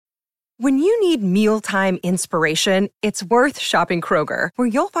When you need mealtime inspiration, it's worth shopping Kroger, where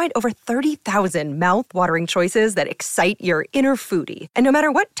you'll find over 30,000 mouth-watering choices that excite your inner foodie. And no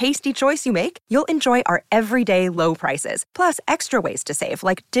matter what tasty choice you make, you'll enjoy our everyday low prices, plus extra ways to save,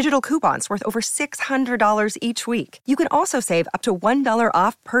 like digital coupons worth over $600 each week. You can also save up to $1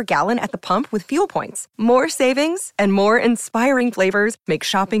 off per gallon at the pump with fuel points. More savings and more inspiring flavors make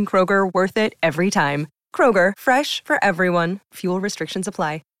shopping Kroger worth it every time. Kroger, fresh for everyone. Fuel restrictions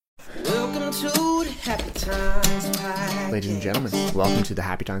apply. Welcome to the Happy Times Podcast. Ladies and gentlemen, welcome to the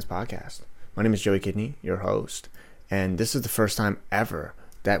Happy Times Podcast. My name is Joey Kidney, your host, and this is the first time ever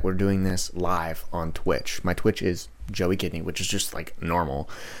that we're doing this live on Twitch. My Twitch is Joey Kidney, which is just like normal.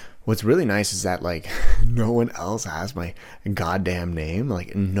 What's really nice is that like no one else has my goddamn name.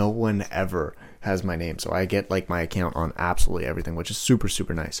 Like no one ever has my name, so I get like my account on absolutely everything, which is super,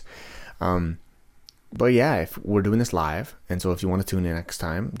 super nice. But yeah, if we're doing this live, and so if you want to tune in next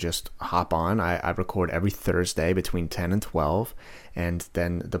time, just hop on. I record every Thursday between 10 and 12, and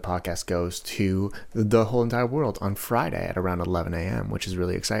then the podcast goes to the whole entire world on Friday at around 11 a.m., which is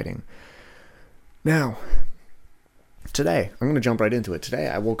really exciting. Now, today, I'm going to jump right into it. Today,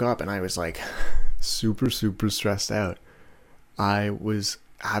 I woke up and I was like super, super stressed out. I was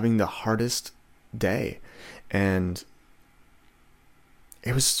having the hardest day, and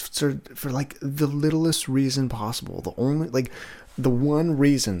it was for like the littlest reason possible. The one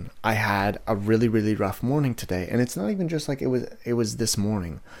reason I had a really, really rough morning today. And it's not even just like it was this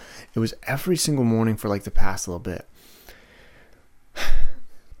morning. It was every single morning for like the past little bit.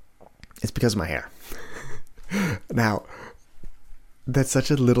 It's because of my hair. Now, that's such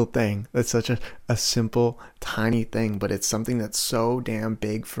a little thing. That's such a simple, tiny thing. But it's something that's so damn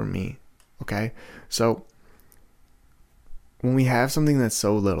big for me. Okay? So when we have something that's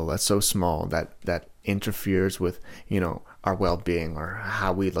so little, that's so small, that interferes with, our well-being or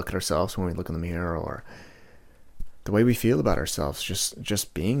how we look at ourselves when we look in the mirror, or the way we feel about ourselves,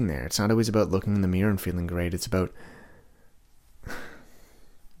 just being there. It's not always about looking in the mirror and feeling great. It's about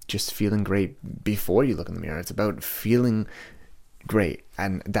just feeling great before you look in the mirror. It's about feeling great,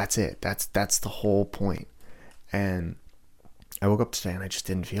 and that's it. That's the whole point. And I woke up today and I just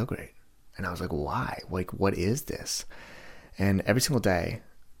didn't feel great. And I was like, why? Like, what is this? And every single day,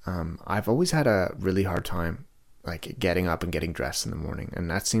 I've always had a really hard time, like getting up and getting dressed in the morning. And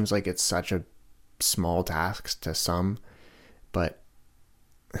that seems like it's such a small task to some, but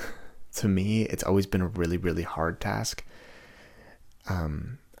to me, it's always been a really, really hard task. I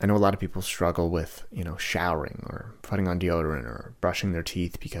know a lot of people struggle with, showering or putting on deodorant or brushing their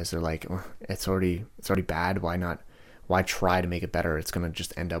teeth because they're like, oh, it's already bad. Why try to make it better? It's going to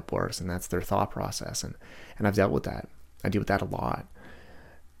just end up worse. And that's their thought process. And I've dealt with that. I deal with that a lot.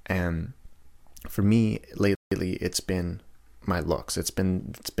 And for me lately, it's been my looks. It's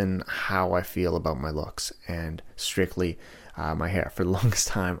been how I feel about my looks, and strictly my hair. For the longest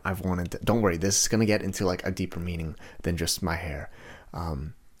time, I've wanted to, don't worry, this is going to get into like a deeper meaning than just my hair.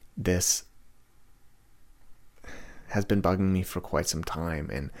 This has been bugging me for quite some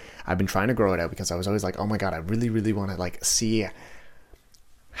time, and I've been trying to grow it out because I was always like, oh my God, I really, really want to like see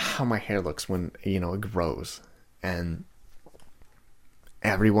how my hair looks when, it grows. And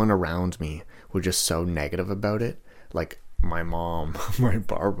everyone around me were just so negative about it. Like my mom, my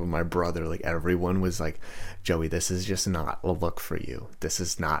Barbara, my brother, like everyone was like, Joey, this is just not a look for you. This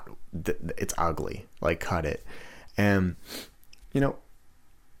is not, it's ugly. Like, cut it. And,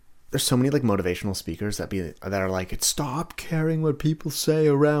 there's so many like motivational speakers that are like, stop caring what people say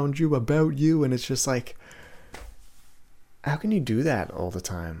around you about you. And it's just like, how can you do that all the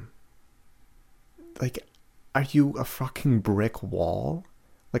time? Like, are you a fucking brick wall?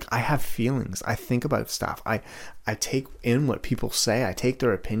 Like, I have feelings. I think about stuff. I take in what people say. I take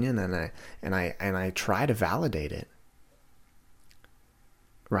their opinion and I try to validate it.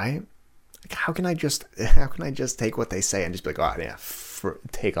 Right? Like, how can I just take what they say and just be like, oh yeah,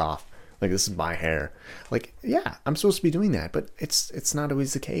 take off. Like, this is my hair. Like, yeah, I'm supposed to be doing that, but it's not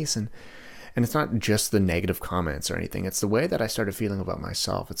always the case. And it's not just the negative comments or anything. It's the way that I started feeling about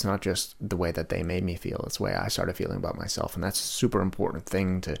myself. It's not just the way that they made me feel. It's the way I started feeling about myself. And that's a super important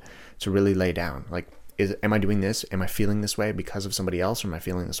thing to really lay down. Like, am I doing this? Am I feeling this way because of somebody else? Or am I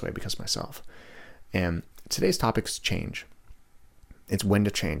feeling this way because of myself? And today's topics change. It's when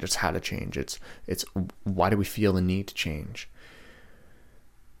to change. It's how to change. It's why do we feel the need to change?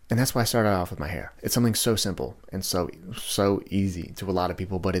 And that's why I started off with my hair. It's something so simple and so easy to a lot of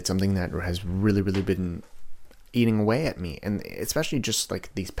people, but it's something that has really, really been eating away at me. And especially just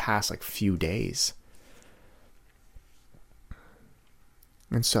like these past like few days.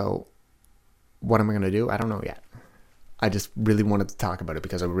 And so what am I going to do? I don't know yet. I just really wanted to talk about it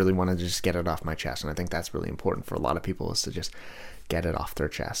because I really wanted to just get it off my chest. And I think that's really important for a lot of people, is to just get it off their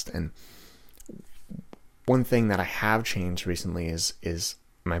chest. And one thing that I have changed recently is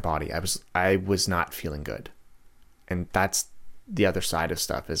my body. I was not feeling good. And that's the other side of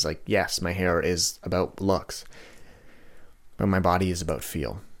stuff, is like, yes, my hair is about looks, but my body is about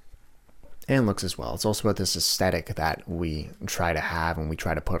feel and looks as well. It's also about this aesthetic that we try to have and we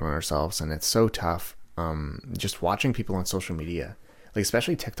try to put on ourselves. And it's so tough. Just watching people on social media, like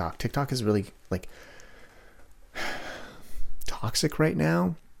especially TikTok. TikTok is really like toxic right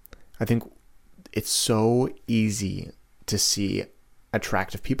now. I think it's so easy to see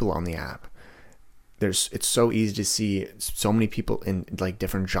attractive people on the app. It's so easy to see so many people in like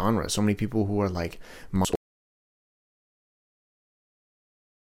different genres, so many people who are like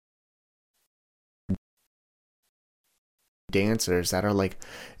dancers that are like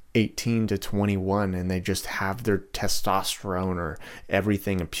 18 to 21, and they just have their testosterone or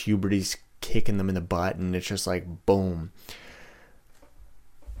everything, and puberty's kicking them in the butt, and it's just like boom,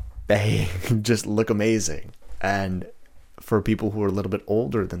 they just look amazing. And for people who are a little bit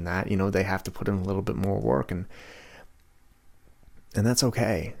older than that, they have to put in a little bit more work, and that's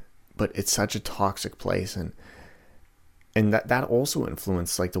okay. But it's such a toxic place, and that also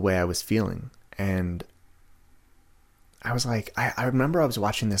influenced like the way I was feeling. And I was like, I remember I was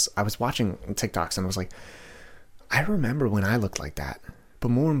watching TikToks, and I was like, I remember when I looked like that. But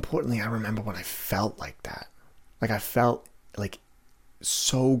more importantly, I remember when I felt like that. Like I felt like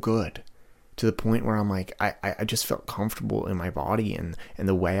so good, to the point where I'm like, I just felt comfortable in my body and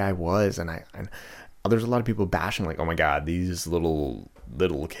the way I was. And there's a lot of people bashing like, oh my God, these little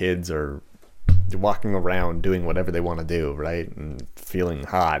kids are walking around doing whatever they want to do, right? And feeling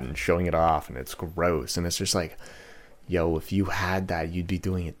hot and showing it off, and it's gross. And it's just like, yo, if you had that, you'd be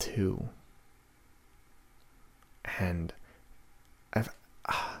doing it too. And I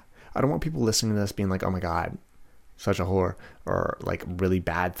don't want people listening to this being like, oh my God, such a whore, or like really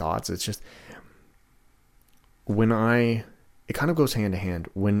bad thoughts. It's just, it kind of goes hand to hand.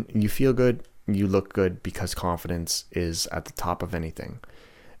 When you feel good, you look good, because confidence is at the top of anything.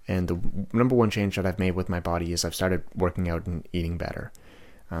 And the number one change that I've made with my body is I've started working out and eating better.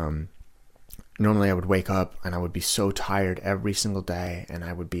 Normally I would wake up and I would be so tired every single day, and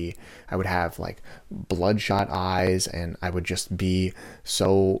I would have like bloodshot eyes, and I would just be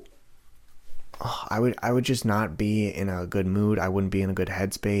so, I would just not be in a good mood. I wouldn't be in a good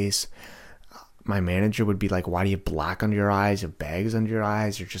headspace. My manager would be like, why do you have black under your eyes? You have bags under your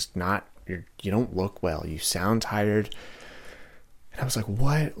eyes. You don't look well. You sound tired. And I was like,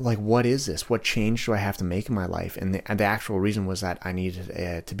 what is this? What change do I have to make in my life? And the actual reason was that I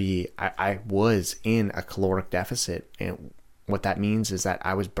needed to be, I was in a caloric deficit. And what that means is that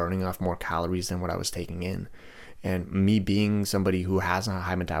I was burning off more calories than what I was taking in. And me being somebody who has a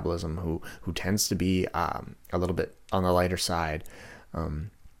high metabolism, who tends to be a little bit on the lighter side,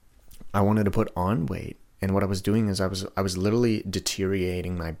 I wanted to put on weight. And what I was doing is I was literally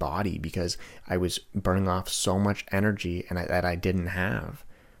deteriorating my body, because I was burning off so much energy that I didn't have,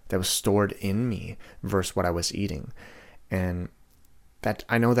 that was stored in me, versus what I was eating. And that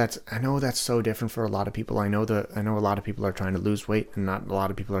I know that's so different for a lot of people. I know a lot of people are trying to lose weight, and not a lot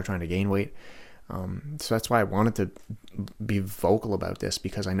of people are trying to gain weight. So that's why I wanted to be vocal about this,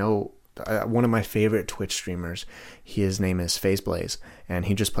 because I know one of my favorite Twitch streamers, his name is FazeBlaze, and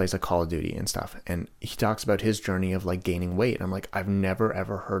he just plays like Call of Duty and stuff. And he talks about his journey of like gaining weight. I'm like, I've never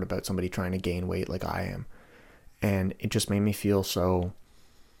ever heard about somebody trying to gain weight like I am. And it just made me feel so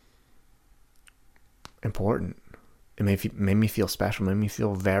important. It made me feel special, made me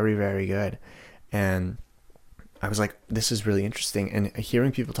feel very, very good. And I was like, this is really interesting. And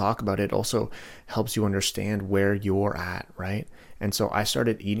hearing people talk about it also helps you understand where you're at, right? And so I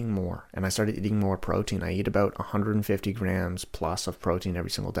started eating more, and I started eating more protein. I eat about 150 grams plus of protein every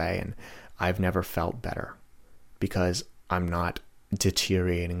single day, and I've never felt better, because I'm not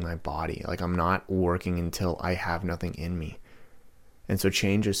deteriorating my body. Like, I'm not working until I have nothing in me. And so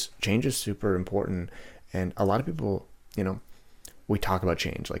change is super important. And a lot of people, we talk about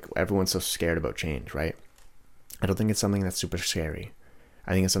change. Like, everyone's so scared about change, right? I don't think it's something that's super scary.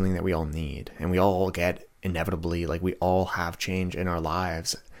 I think it's something that we all need, and we all get inevitably, like, we all have change in our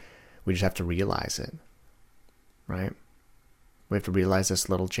lives. We just have to realize it, right? We have to realize this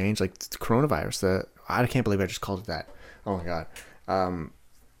little change, like the coronavirus. I can't believe I just called it that. Oh my God.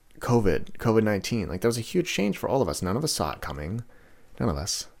 COVID-19. Like, that was a huge change for all of us. None of us saw it coming. None of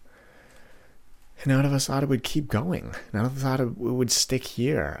us. And none of us thought it would keep going. None of us thought it would stick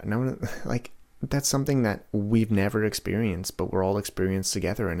here. That's something that we've never experienced, but we're all experienced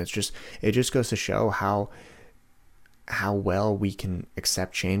together. And it just goes to show how how well we can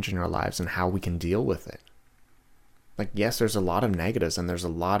accept change in our lives and how we can deal with it. Like, yes, there's a lot of negatives and there's a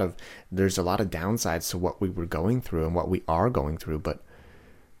lot of downsides to what we were going through and what we are going through, but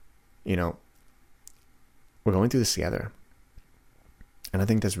you know, we're going through this together. And I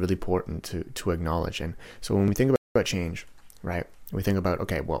think that's really important to acknowledge. And so when we think about change, right, we think about,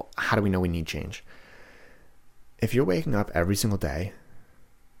 okay, well, how do we know we need change? If you're waking up every single day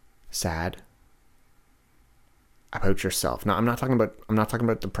sad about yourself. Now, I'm not talking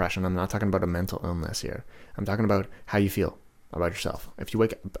about depression. I'm not talking about a mental illness here. I'm talking about how you feel about yourself. If you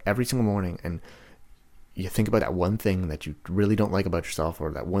wake up every single morning and you think about that one thing that you really don't like about yourself,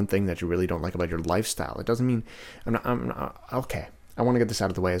 or that one thing that you really don't like about your lifestyle, it doesn't mean okay. I want to get this out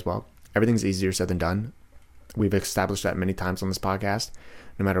of the way as well. Everything's easier said than done. We've established that many times on this podcast.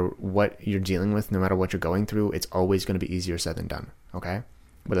 No matter what you're dealing with, no matter what you're going through, it's always going to be easier said than done. Okay?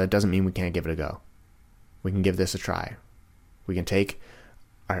 But that doesn't mean we can't give it a go. We can give this a try. We can take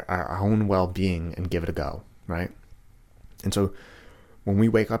our own well-being and give it a go, right? And so when we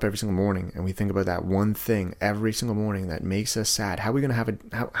wake up every single morning and we think about that one thing every single morning that makes us sad, how are we going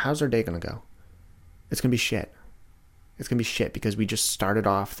to how's our day going to go? It's going to be shit. It's going to be shit because we just started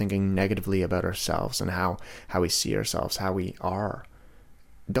off thinking negatively about ourselves and how we see ourselves, how we are.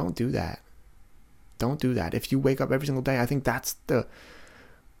 Don't do that. Don't do that. If you wake up every single day, I think that's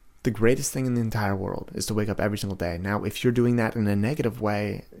the greatest thing in the entire world, is to wake up every single day. Now, if you're doing that in a negative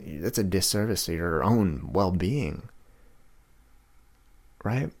way, that's a disservice to your own well-being.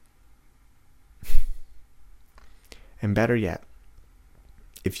 Right? And better yet,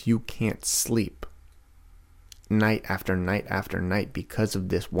 if you can't sleep night after night after night because of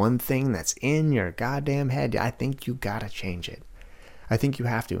this one thing that's in your goddamn head, I think you gotta change it. I think you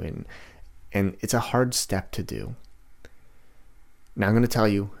have to, and it's a hard step to do. Now I'm going to tell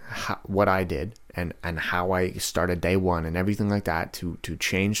you what I did and how I started day one and everything like that to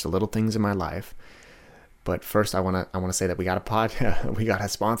change the little things in my life. But first, I want to say that we got a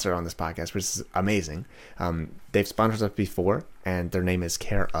sponsor on this podcast, which is amazing. They've sponsored us before, and their name is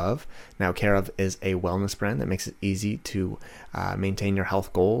Care Of. Now, Care Of is a wellness brand that makes it easy to maintain your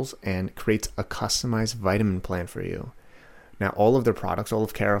health goals and creates a customized vitamin plan for you. Now, all of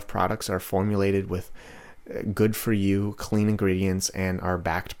Care Of products are formulated with good for you, clean ingredients, and are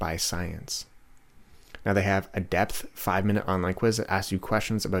backed by science. Now they have a depth 5-minute online quiz that asks you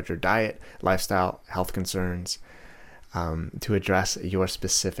questions about your diet, lifestyle, health concerns, to address your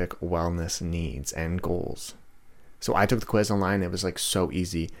specific wellness needs and goals. So I took the quiz online. It was like so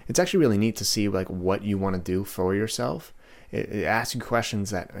easy. It's actually really neat to see like what you want to do for yourself. It asks you questions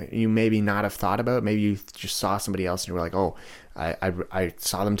that you maybe not have thought about. Maybe you just saw somebody else and you were like, oh, I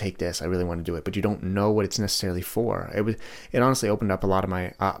saw them take this. I really want to do it, but you don't know what it's necessarily for. It honestly opened up a lot of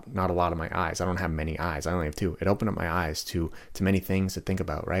my, not a lot of my eyes. I don't have many eyes. I only have 2. It opened up my eyes to many things to think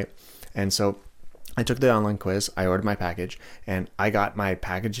about, right? And so I took the online quiz, I ordered my package, and I got my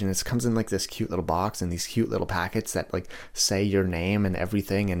package, and it comes in like this cute little box and these cute little packets that like say your name and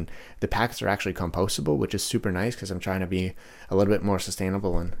everything, and the packets are actually compostable, which is super nice because I'm trying to be a little bit more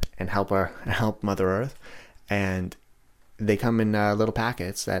sustainable and help Mother Earth. And they come in little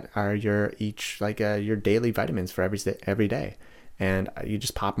packets that are your daily vitamins for every day. And you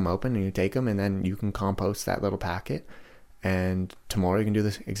just pop them open and you take them, and then you can compost that little packet, and tomorrow you can do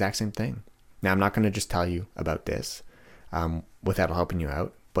the exact same thing. Now, I'm not going to just tell you about this without helping you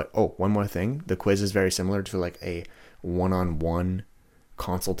out. But, one more thing. The quiz is very similar to like a one-on-one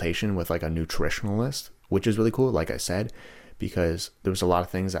consultation with like a nutritionalist, which is really cool, like I said, because there was a lot of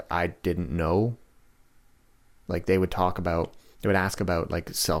things that I didn't know. Like they would ask about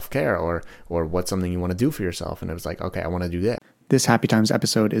like self-care or what's something you want to do for yourself. And it was like, okay, I want to do this. This Happy Times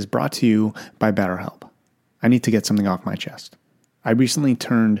episode is brought to you by BetterHelp. I need to get something off my chest. I recently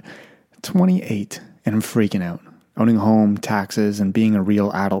turned 28 and I'm freaking out. Owning a home, taxes, and being a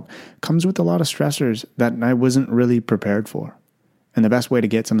real adult comes with a lot of stressors that I wasn't really prepared for. And the best way to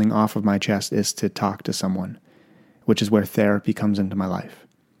get something off of my chest is to talk to someone, which is where therapy comes into my life.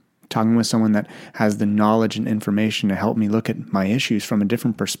 Talking with someone that has the knowledge and information to help me look at my issues from a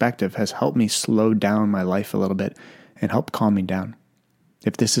different perspective has helped me slow down my life a little bit and help calm me down.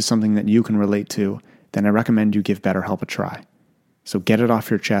 If this is something that you can relate to, then I recommend you give BetterHelp a try. So get it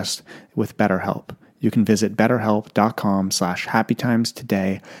off your chest with BetterHelp. You can visit betterhelp.com/happytimes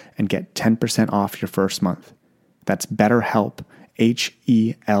today and get 10% off your first month. That's BetterHelp,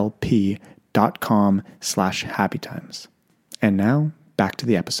 HELP.com/happytimes. And now, back to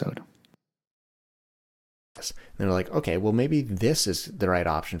the episode. And they're like, okay, well, maybe this is the right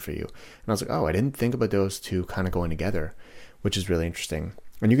option for you. And I was like, I didn't think about those two kind of going together, which is really interesting.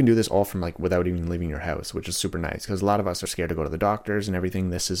 And you can do this all from like without even leaving your house, which is super nice because a lot of us are scared to go to the doctors and everything.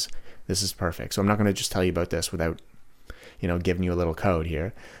 This is perfect. So I'm not going to just tell you about this without, giving you a little code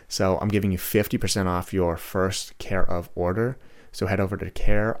here. So I'm giving you 50% off your first Care Of order. So head over to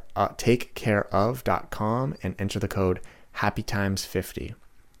takecareof.com and enter the code HappyTimes50.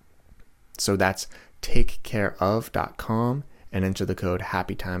 So that's takecareof.com and enter the code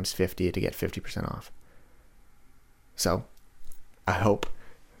HappyTimes50 to get 50% off. So I hope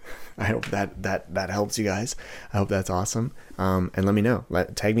that helps you guys. I hope that's awesome. And let me know.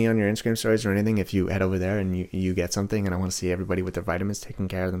 Tag me on your Instagram stories or anything if you head over there and you get something, and I want to see everybody with their vitamins taking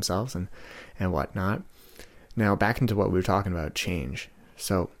care of themselves and whatnot. Now, back into what we were talking about, change.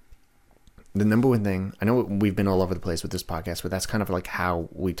 So the number one thing, I know we've been all over the place with this podcast, but that's kind of like how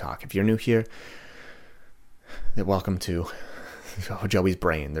we talk. If you're new here, then welcome to Joey's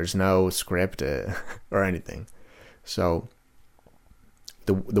brain. There's no script or anything. So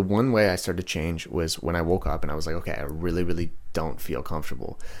the one way I started to change was when I woke up and I was like, okay, I really, really don't feel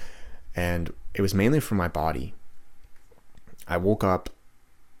comfortable. And it was mainly for my body. I woke up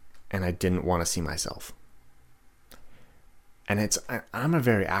and I didn't want to see myself. And I'm a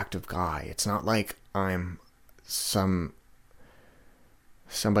very active guy. It's not like I'm somebody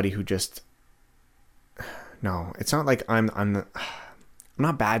who just, no, it's not like I'm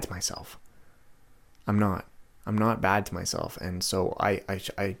not bad to myself. I'm not bad to myself. And so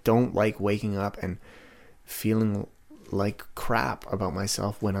I don't like waking up and feeling like crap about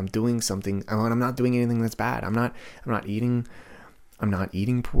myself when I'm doing something, when I'm not doing anything that's bad. I'm not eating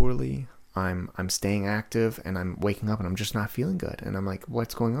poorly. I'm staying active, and I'm waking up and I'm just not feeling good. And I'm like,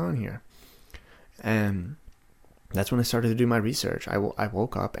 what's going on here? And that's when I started to do my research. I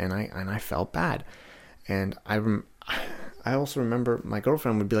woke up and I felt bad. And I also remember my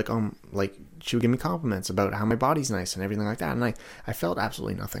girlfriend would be like, she would give me compliments about how my body's nice and everything like that. And I felt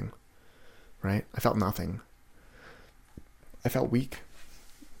absolutely nothing, right? I felt nothing. I felt weak.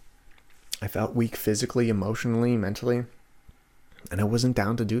 I felt weak physically, emotionally, mentally. And I wasn't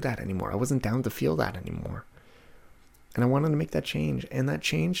down to do that anymore. I wasn't down to feel that anymore. And I wanted to make that change. And that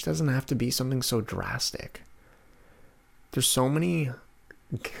change doesn't have to be something so drastic. There's so many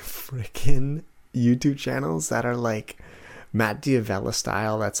freaking YouTube channels that are like Matt D'Avella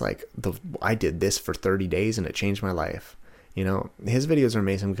style. That's like, I did this for 30 days and it changed my life. His videos are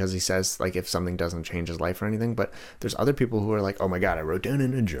amazing because he says like if something doesn't change his life or anything. But there's other people who are like, oh my God, I wrote down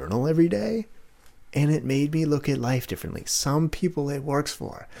in a journal every day and it made me look at life differently. Some people it works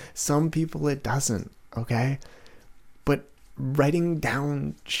for, some people it doesn't. Okay. But writing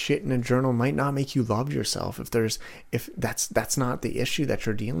down shit in a journal might not make you love yourself if that's not the issue that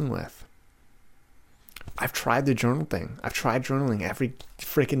you're dealing with. I've tried the journal thing. I've tried journaling every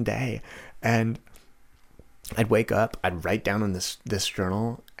freaking day, and I'd wake up, I'd write down in this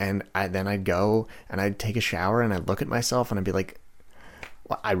journal, and then I'd go and I'd take a shower and I'd look at myself and I'd be like,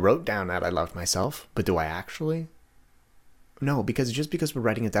 well, I wrote down that I loved myself, but do I actually? No, because just because we're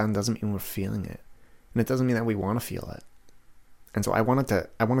writing it down doesn't mean we're feeling it. And it doesn't mean that we want to feel it. And so I wanted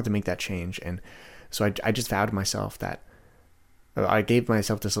to make that change. And so I just vowed to myself that I gave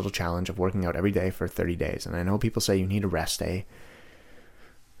myself this little challenge of working out every day for 30 days. And I know people say you need a rest day.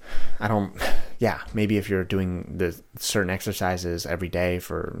 Maybe if you're doing the certain exercises every day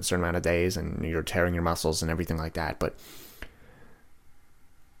for a certain amount of days and you're tearing your muscles and everything like that. But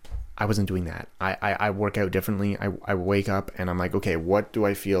I wasn't doing that. I work out differently. I wake up and I'm like, okay, what do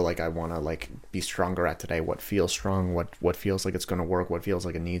I feel like I want to like be stronger at today? What feels strong? What feels like it's going to work? What feels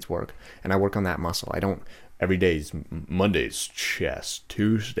like it needs work? And I work on that muscle. I don't, every day's Mondays, chest,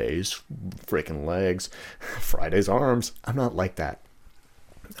 Tuesdays, freaking legs, Fridays, arms. I'm not like that.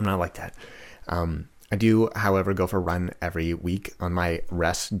 I do, however, go for a run every week. On my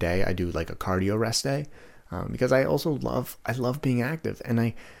rest day, I do like a cardio rest day because I also love being active. And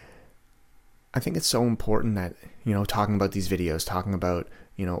I think it's so important that, talking about these videos, talking about,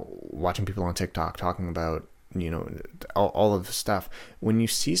 watching people on TikTok, talking about, all of the stuff. When you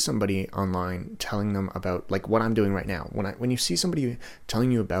see somebody online telling them about like what I'm doing right now, when you see somebody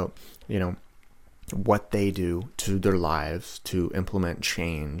telling you about, what they do to their lives to implement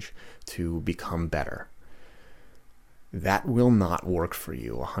change, to become better, that will not work for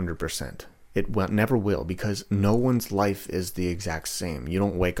you 100%. It never will, because no one's life is the exact same. You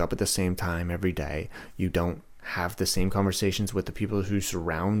don't wake up at the same time every day. You don't have the same conversations with the people who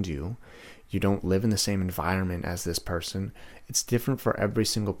surround you. You don't live in the same environment as this person. It's different for every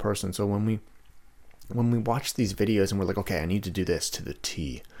single person. So when we watch these videos and we're like, okay, I need to do this to the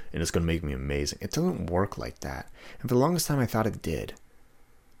T and it's going to make me amazing. It doesn't work like that. And for the longest time, I thought it did.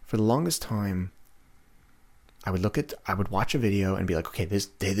 For the longest time, I would watch a video and be like, okay, they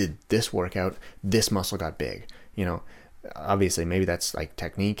did this workout, this muscle got big. Obviously maybe that's like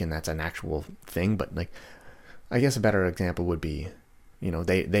technique and that's an actual thing, but like, I guess a better example would be,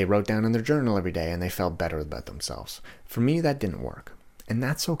 they wrote down in their journal every day and they felt better about themselves. For me, that didn't work, and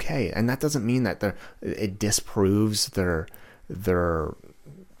that's okay. And that doesn't mean that it disproves their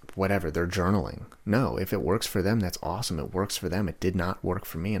whatever, their journaling. No, if it works for them, that's awesome. It works for them. It did not work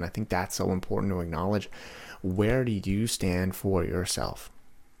for me. And I think that's so important to acknowledge. Where do you stand for yourself?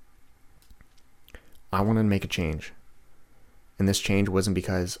 I wanted to make a change. And this change wasn't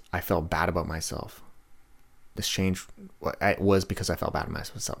because I felt bad about myself. This change was because I felt bad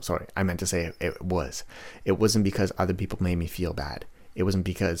about myself. Sorry, I meant to say it was. It wasn't because other people made me feel bad. It wasn't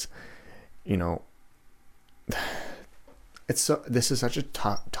because, this is such a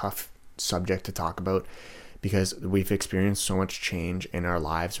tough subject to talk about, because we've experienced so much change in our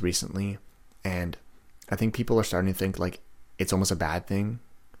lives recently, and I think people are starting to think like it's almost a bad thing,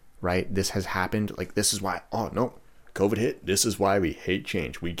 right? This has happened, like this is why, oh no, COVID hit, this is why we hate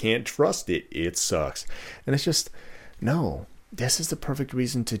change, we can't trust it, it sucks. And it's just, no, this is the perfect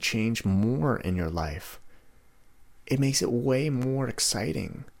reason to change more in your life. It makes it way more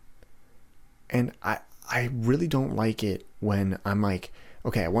exciting. And I really don't like it when I'm like,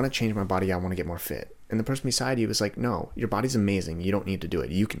 okay, I want to change my body, I want to get more fit. And the person beside you is like, no, your body's amazing, you don't need to do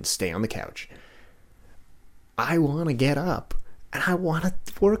it. You can stay on the couch. I want to get up and I want to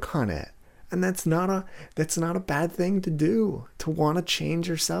work on it. And that's not a bad thing to do. To want to change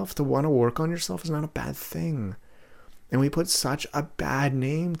yourself, to want to work on yourself is not a bad thing. And we put such a bad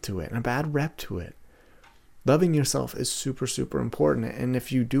name to it and a bad rep to it. Loving yourself is super, super important. And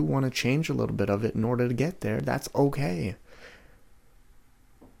if you do want to change a little bit of it in order to get there, that's okay.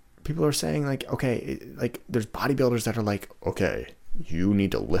 People are saying like, okay, like there's bodybuilders that are like, okay, you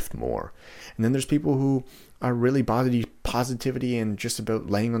need to lift more. And then there's people who are really body positivity and just about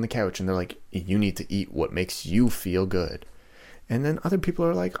laying on the couch, and they're like, you need to eat what makes you feel good. And then other people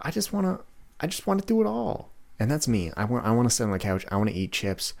are like, I just want to do it all. And that's me. I want to sit on the couch. I want to eat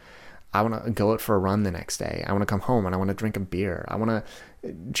chips. I want to go out for a run the next day. I want to come home and I want to drink a beer. I want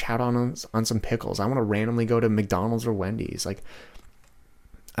to chow down on some pickles. I want to randomly go to McDonald's or Wendy's. Like,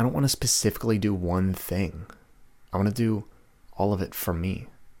 I don't want to specifically do one thing. I want to do all of it for me.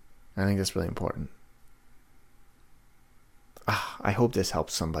 I think that's really important. I hope this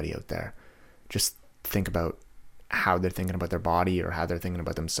helps somebody out there. Just think about how they're thinking about their body or how they're thinking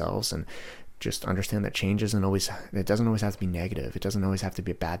about themselves, and just understand that change doesn't always have to be negative. It doesn't always have to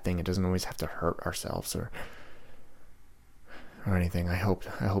be a bad thing. It doesn't always have to hurt ourselves or anything. I hope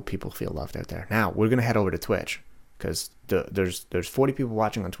people feel loved out there. Now we're gonna head over to Twitch, because there's 40 people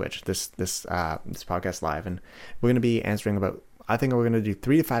watching on Twitch this podcast live, and we're gonna be answering about, I think we're gonna do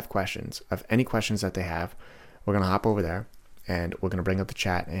 3 to 5 questions. Of any questions that they have, we're gonna hop over there and we're gonna bring up the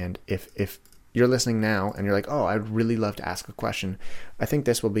chat. And if you're listening now and you're like, oh, I'd really love to ask a question, I think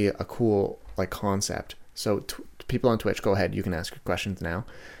this will be a cool like concept. So people on Twitch, go ahead, you can ask your questions now.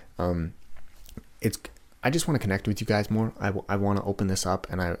 I just want to connect with you guys more. I want to open this up,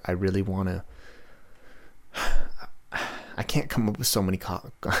 and I really want to. I can't come up with so many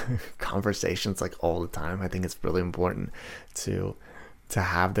conversations like all the time. I think it's really important to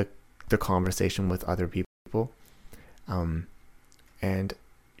have the conversation with other people. And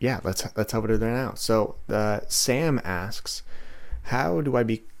yeah, let's head over there now. So Sam asks, how do I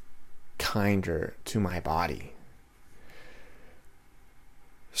be kinder to my body?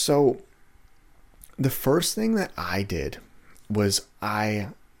 So the first thing that I did was I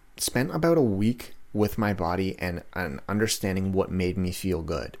spent about a week with my body and understanding what made me feel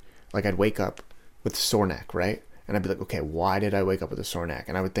good. Like, I'd wake up with a sore neck, right? And I'd be like, okay, why did I wake up with a sore neck?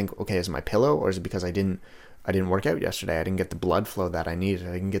 And I would think, okay, is it my pillow, or is it because I didn't work out yesterday? I didn't get the blood flow that I needed.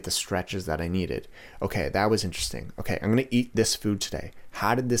 I didn't get the stretches that I needed. Okay, that was interesting. Okay, I'm going to eat this food today.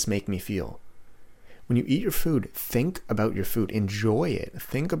 How did this make me feel? When you eat your food, think about your food. Enjoy it.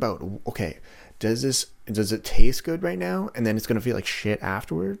 Think about, okay, does it taste good right now? And then it's going to feel like shit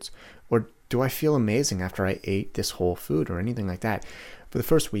afterwards? Or do I feel amazing after I ate this whole food or anything like that? For the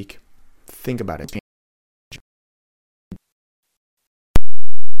first week, think about it.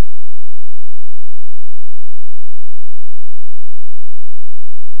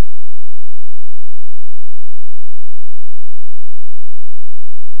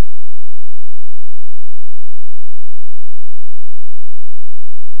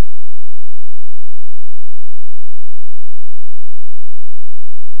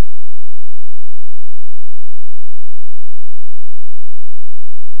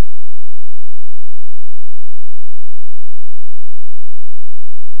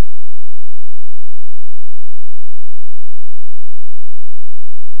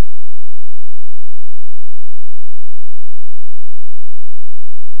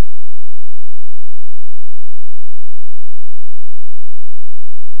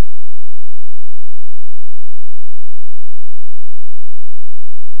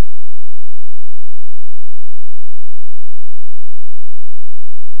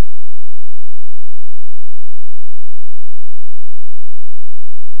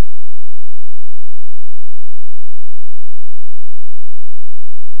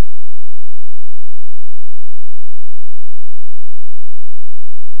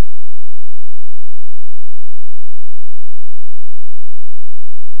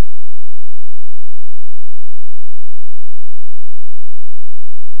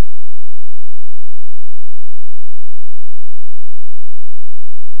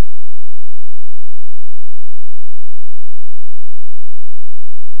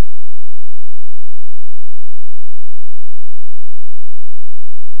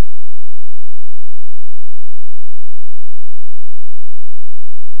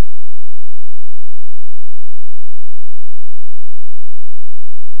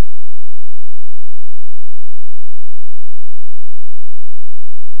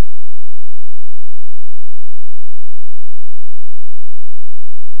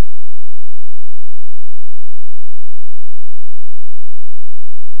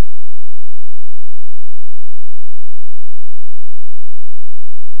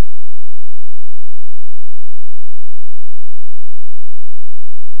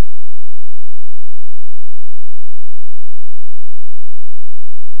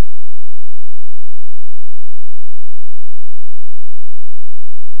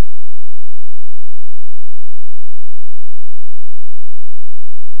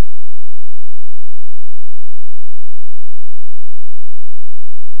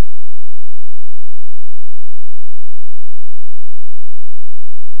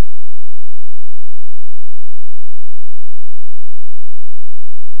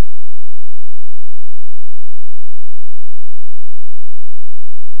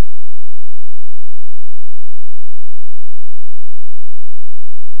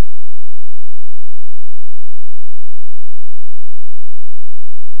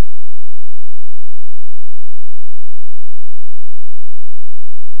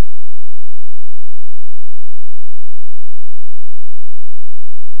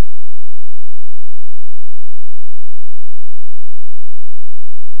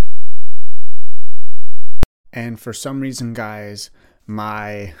 And for some reason, guys,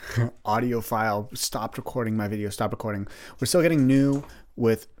 my audio file stopped recording, my video stopped recording. We're still getting new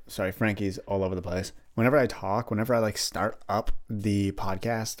with, Frankie's all over the place. Whenever I talk, whenever I start up the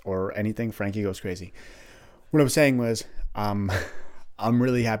podcast or anything, Frankie goes crazy. What I was saying was, I'm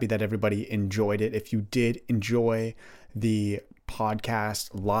really happy that everybody enjoyed it. If you did enjoy the podcast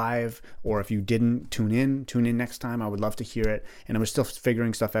live, or if you didn't, tune in next time. I would love to hear it. And I'm still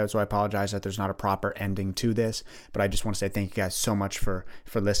figuring stuff out, so I apologize that there's not a proper ending to this, but I just want to say thank you guys so much for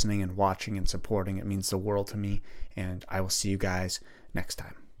listening and watching and supporting. It means the world to me, and I will see you guys next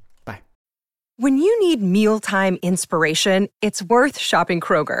time. Bye. When you need mealtime inspiration, it's worth shopping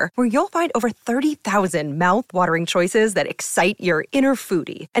Kroger, where you'll find over 30,000 mouth-watering choices that excite your inner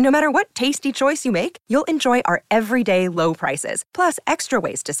foodie. And no matter what tasty choice you make, you'll enjoy our everyday low prices, plus extra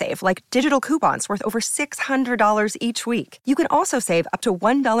ways to save, like digital coupons worth over $600 each week. You can also save up to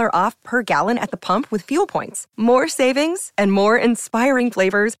 $1 off per gallon at the pump with fuel points. More savings and more inspiring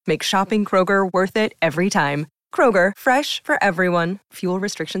flavors make shopping Kroger worth it every time. Kroger, fresh for everyone. Fuel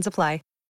restrictions apply.